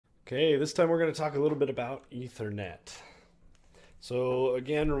Okay, this time we're going to talk a little bit about Ethernet. So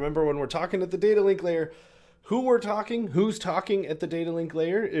again, remember when we're talking at the data link layer, who's talking at the data link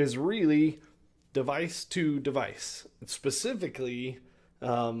layer is really device to device. Specifically,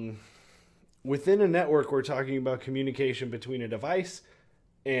 within a network, we're talking about communication between a device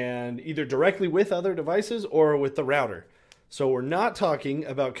and either directly with other devices or with the router. So we're not talking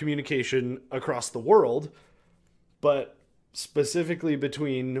about communication across the world, but specifically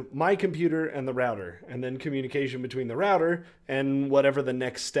between my computer and the router, and then communication between the router and whatever the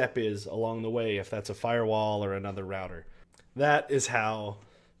next step is along the way, if that's a firewall or another router. That is how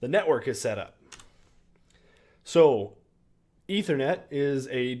the network is set up. So Ethernet is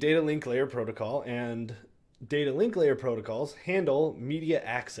a data link layer protocol, and data link layer protocols handle media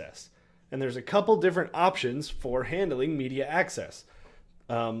access. And there's a couple different options for handling media access.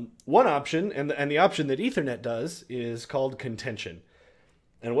 One option, and the option that Ethernet does, is called contention.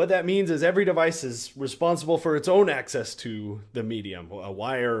 And what that means is every device is responsible for its own access to the medium, a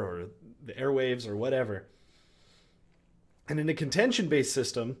wire or the airwaves or whatever. And in a contention-based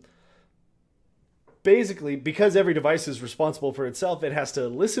system, basically, because every device is responsible for itself, it has to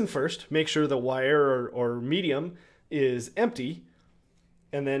listen first, make sure the wire or medium is empty,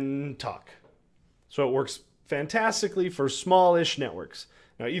 and then talk. So it works fantastically for smallish networks.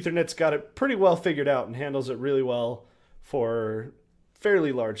 Now, Ethernet's got it pretty well figured out and handles it really well for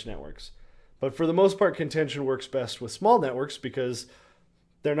fairly large networks. But for the most part, contention works best with small networks because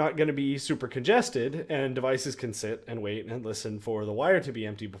they're not going to be super congested, and devices can sit and wait and listen for the wire to be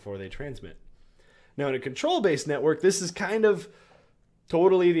empty before they transmit. Now, in a control-based network, this is kind of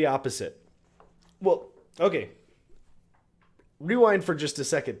totally the opposite. Well, okay. Rewind for just a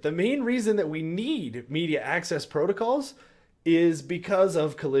second. The main reason that we need media access protocols is because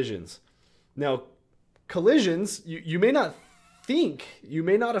of collisions. Now, collisions, you may not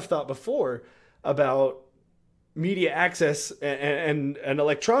have thought before about media access and an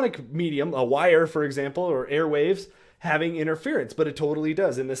electronic medium, a wire, for example, or airwaves, having interference, but it totally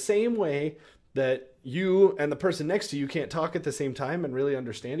does. In the same way that you and the person next to you can't talk at the same time and really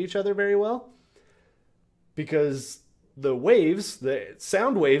understand each other very well, because the waves, the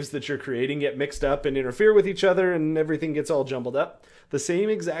sound waves that you're creating get mixed up and interfere with each other and everything gets all jumbled up. The same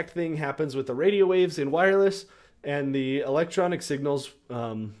exact thing happens with the radio waves in wireless and the electronic signals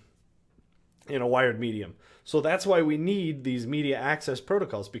in a wired medium. So that's why we need these media access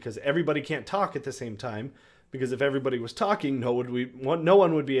protocols, because everybody can't talk at the same time, because if everybody was talking, no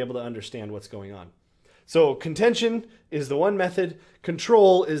one would be able to understand what's going on. So contention is the one method,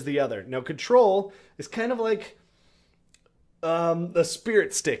 control is the other. Now, control is kind of like the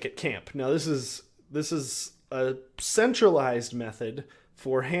spirit stick at camp. Now, this is a centralized method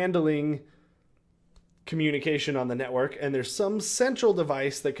for handling communication on the network, and there's some central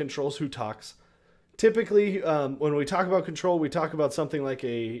device that controls who talks. Typically, when we talk about control, we talk about something like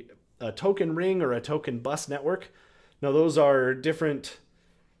a token ring or a token bus network. Now, those are different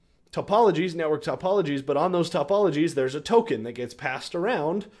topologies, network topologies, but on those topologies, there's a token that gets passed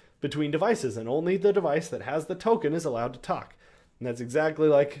around between devices, and only the device that has the token is allowed to talk. And that's exactly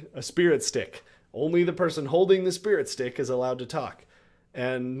like a spirit stick. Only the person holding the spirit stick is allowed to talk.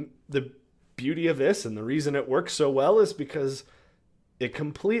 And the beauty of this, and the reason it works so well, is because it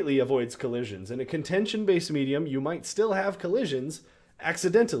completely avoids collisions. In a contention-based medium, you might still have collisions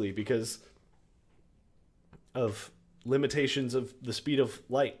accidentally because of limitations of the speed of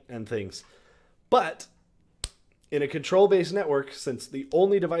light and things. But in a control-based network, since the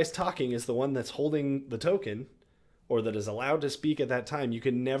only device talking is the one that's holding the token, or that is allowed to speak at that time, you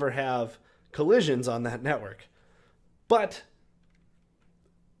can never have collisions on that network. But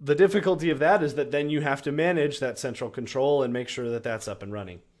the difficulty of that is that then you have to manage that central control and make sure that that's up and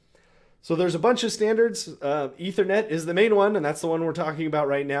running. So there's a bunch of standards. Ethernet is the main one, and that's the one we're talking about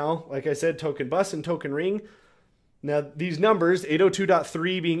right now. Like I said, token bus and token ring. Now, these numbers,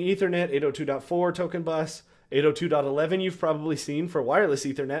 802.3 being Ethernet, 802.4 token bus, 802.11 you've probably seen for wireless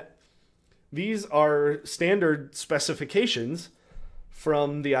Ethernet. These are standard specifications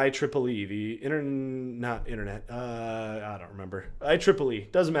from the IEEE, I don't remember.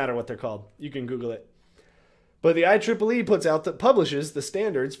 IEEE, doesn't matter what they're called. You can Google it. But the IEEE publishes the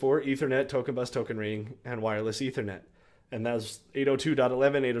standards for Ethernet, token bus, token ring, and wireless Ethernet. And that's 802.11,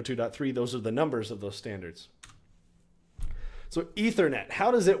 802.3, those are the numbers of those standards. So Ethernet, how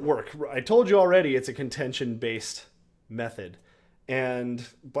does it work? I told you already it's a contention-based method. And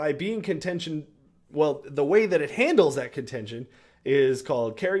by being contention, well, the way that it handles that contention is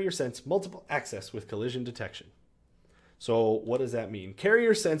called carrier sense multiple access with collision detection. So what does that mean?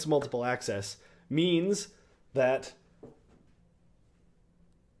 Carrier sense multiple access means that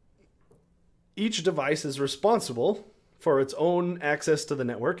each device is responsible for its own access to the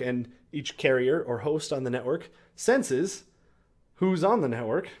network, and each carrier or host on the network senses who's on the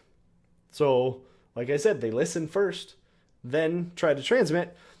network. So, like I said, they listen first, then try to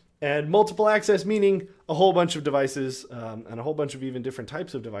transmit. And multiple access, meaning a whole bunch of devices and a whole bunch of even different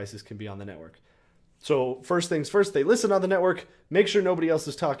types of devices can be on the network. So first things first, they listen on the network, make sure nobody else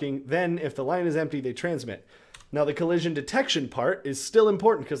is talking. Then if the line is empty, they transmit. Now the collision detection part is still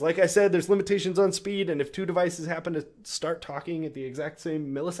important because, like I said, there's limitations on speed. And if two devices happen to start talking at the exact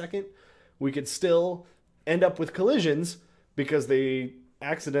same millisecond, we could still end up with collisions because they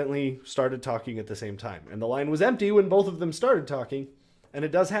accidentally started talking at the same time. And the line was empty when both of them started talking. And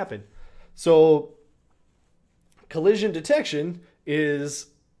it does happen. So collision detection is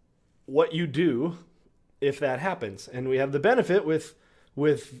what you do if that happens. And we have the benefit with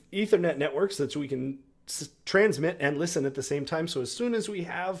Ethernet networks that we can transmit and listen at the same time. So as soon as we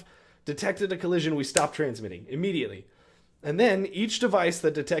have detected a collision, we stop transmitting immediately. And then each device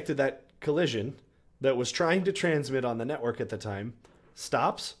that detected that collision that was trying to transmit on the network at the time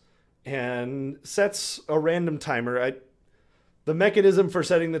stops and sets a random timer. The mechanism for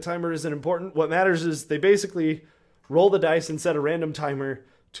setting the timer isn't important. What matters is they basically roll the dice and set a random timer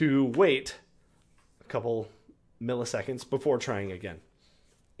to wait a couple milliseconds before trying again.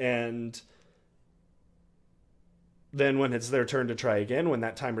 And then when it's their turn to try again, when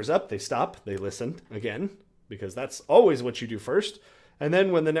that timer's up, they stop, they listen again, because that's always what you do first. And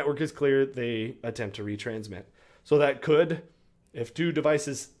then when the network is clear, they attempt to retransmit. So that could, if two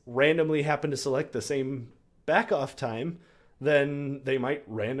devices randomly happen to select the same backoff time, then they might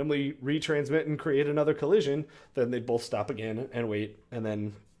randomly retransmit and create another collision. Then they'd both stop again and wait. And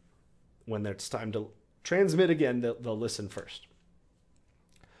then when it's time to transmit again, they'll listen first.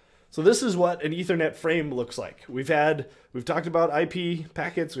 So this is what an Ethernet frame looks like. We've talked about IP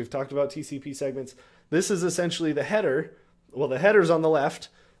packets. We've talked about TCP segments. This is essentially the header. Well, the header's on the left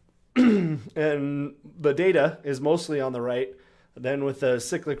and the data is mostly on the right. Then with a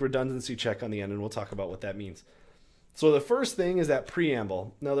cyclic redundancy check on the end, and we'll talk about what that means. So the first thing is that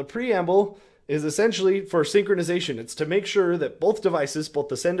preamble. Now the preamble is essentially for synchronization. It's to make sure that both devices, both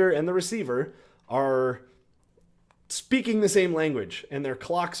the sender and the receiver, are speaking the same language and their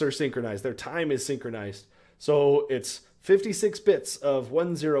clocks are synchronized. Their time is synchronized. So it's 56 bits of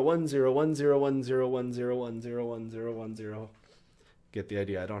 1010101010101010. Get the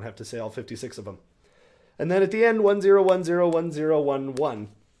idea. I don't have to say all 56 of them. And then at the end, 10101011,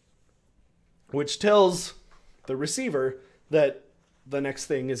 which tells the receiver that the next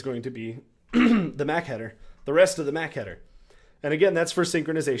thing is going to be the MAC header, the rest of the MAC header. And again, that's for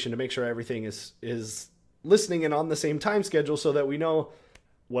synchronization to make sure everything is listening and on the same time schedule so that we know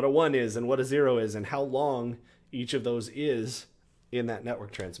what a 1 is and what a 0 is and how long each of those is in that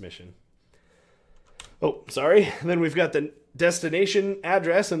network transmission. Oh, sorry. Then we've got the destination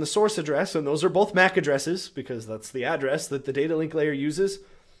address and the source address, and those are both MAC addresses because that's the address that the data link layer uses.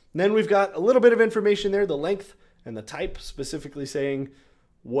 And then we've got a little bit of information there, the length and the type, specifically saying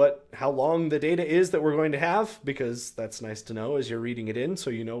how long the data is that we're going to have, because that's nice to know as you're reading it in, so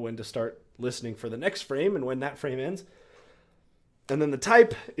you know when to start listening for the next frame and when that frame ends. And then the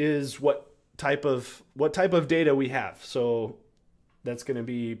type is what type of data we have. So that's going to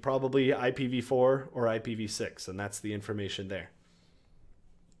be probably IPv4 or IPv6, and that's the information there.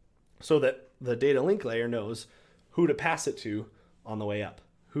 So that the data link layer knows who to pass it to on the way up.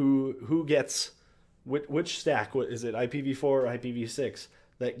 Who gets which stack? What is it, IPv4 or IPv6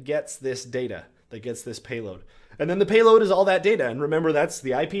 that gets this data, that gets this payload? And then the payload is all that data. And remember, that's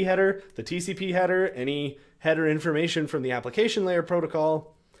the IP header, the TCP header, any header information from the application layer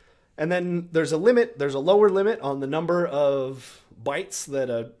protocol. And then there's a limit, there's a lower limit on the number of bytes that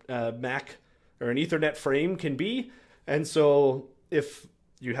a MAC or an Ethernet frame can be. And so if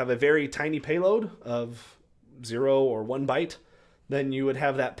you have a very tiny payload of 0 or 1 byte, then you would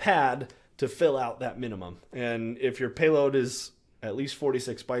have that pad to fill out that minimum. And if your payload is at least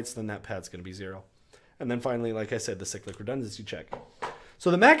 46 bytes, then that pad's going to be 0. And then finally, like I said, the cyclic redundancy check. So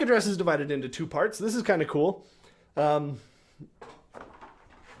the MAC address is divided into 2 parts. This is kind of cool. So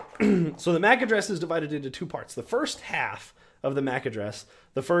the MAC address is divided into 2 parts. The first half of the MAC address,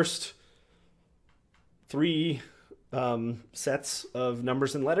 the first 3 sets of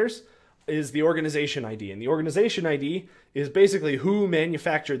numbers and letters, is the organization ID. And the organization ID is basically who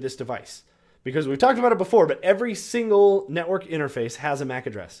manufactured this device. Because we've talked about it before, but every single network interface has a MAC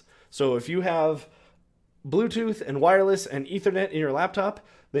address. So if you have Bluetooth and wireless and Ethernet in your laptop,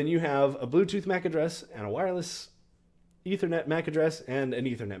 then you have a Bluetooth MAC address and a wireless Ethernet MAC address and an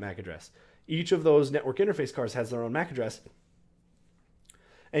Ethernet MAC address. Each of those network interface cards has their own MAC address.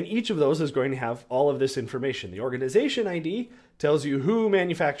 And each of those is going to have all of this information. The organization ID tells you who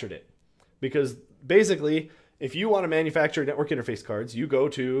manufactured it. Because basically, if you want to manufacture network interface cards, you go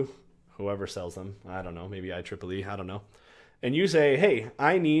to whoever sells them. I don't know, maybe IEEE, I don't know. And you say, hey,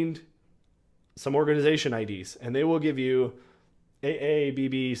 I need some organization IDs. And they will give you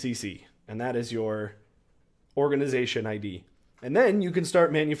AABBCC. And that is your organization ID. And then you can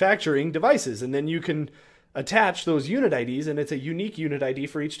start manufacturing devices. And then you can attach those unit IDs, and it's a unique unit ID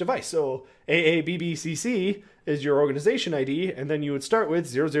for each device. So AABBCC is your organization ID, and then you would start with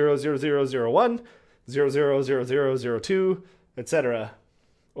 000001, 000002, etc.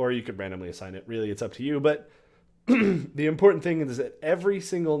 Or you could randomly assign it. Really, it's up to you. But the important thing is that every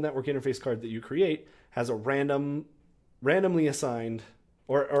single network interface card that you create has a randomly assigned,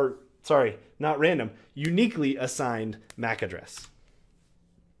 or sorry, not random, uniquely assigned MAC address.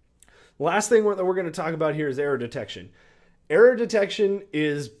 Last thing that we're going to talk about here is error detection. Error detection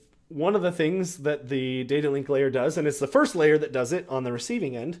is one of the things that the data link layer does, and it's the first layer that does it on the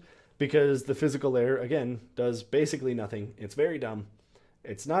receiving end, because the physical layer, again, does basically nothing. It's very dumb.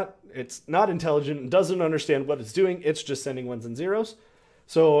 It's not intelligent, doesn't understand what it's doing. It's just sending ones and zeros.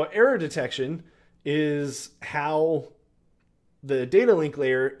 So error detection is how the data link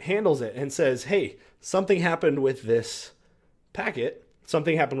layer handles it and says, hey, something happened with this packet.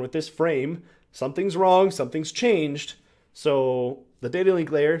 Something happened with this frame, something's wrong, something's changed. So the data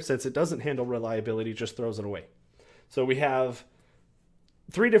link layer, since it doesn't handle reliability, just throws it away. So we have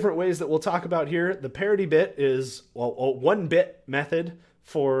 3 different ways that we'll talk about here. The parity bit is a 1-bit method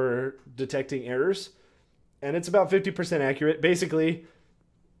for detecting errors, and it's about 50% accurate. Basically,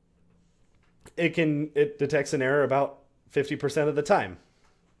 it detects an error about 50% of the time.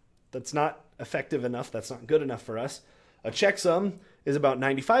 That's not effective enough. That's not good enough for us. A checksum is about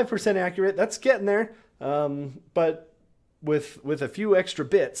 95% accurate. That's getting there. But with a few extra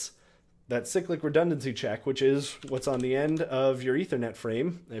bits, that cyclic redundancy check, which is what's on the end of your Ethernet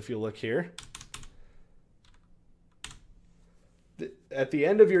frame, if you look here. At the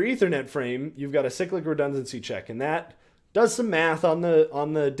end of your Ethernet frame, you've got a cyclic redundancy check, and that does some math on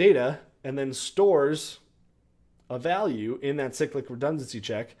the data and then stores a value in that cyclic redundancy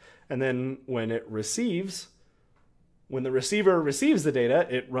check. And then when the receiver receives the data,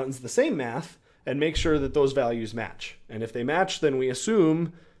 it runs the same math and makes sure that those values match. And if they match, then we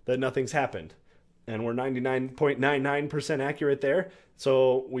assume that nothing's happened. And we're 99.99% accurate there,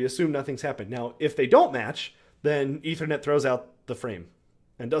 so we assume nothing's happened. Now, if they don't match, then Ethernet throws out the frame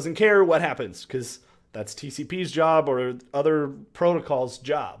and doesn't care what happens, because that's TCP's job or other protocol's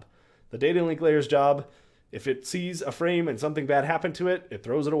job. The data link layer's job, if it sees a frame and something bad happened to it, it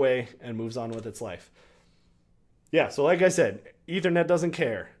throws it away and moves on with its life. Yeah, so like I said, Ethernet doesn't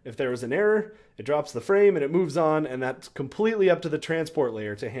care. If there was an error, it drops the frame and it moves on, and that's completely up to the transport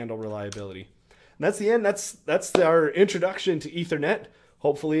layer to handle reliability. And that's the end. That's our introduction to Ethernet.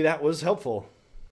 Hopefully that was helpful.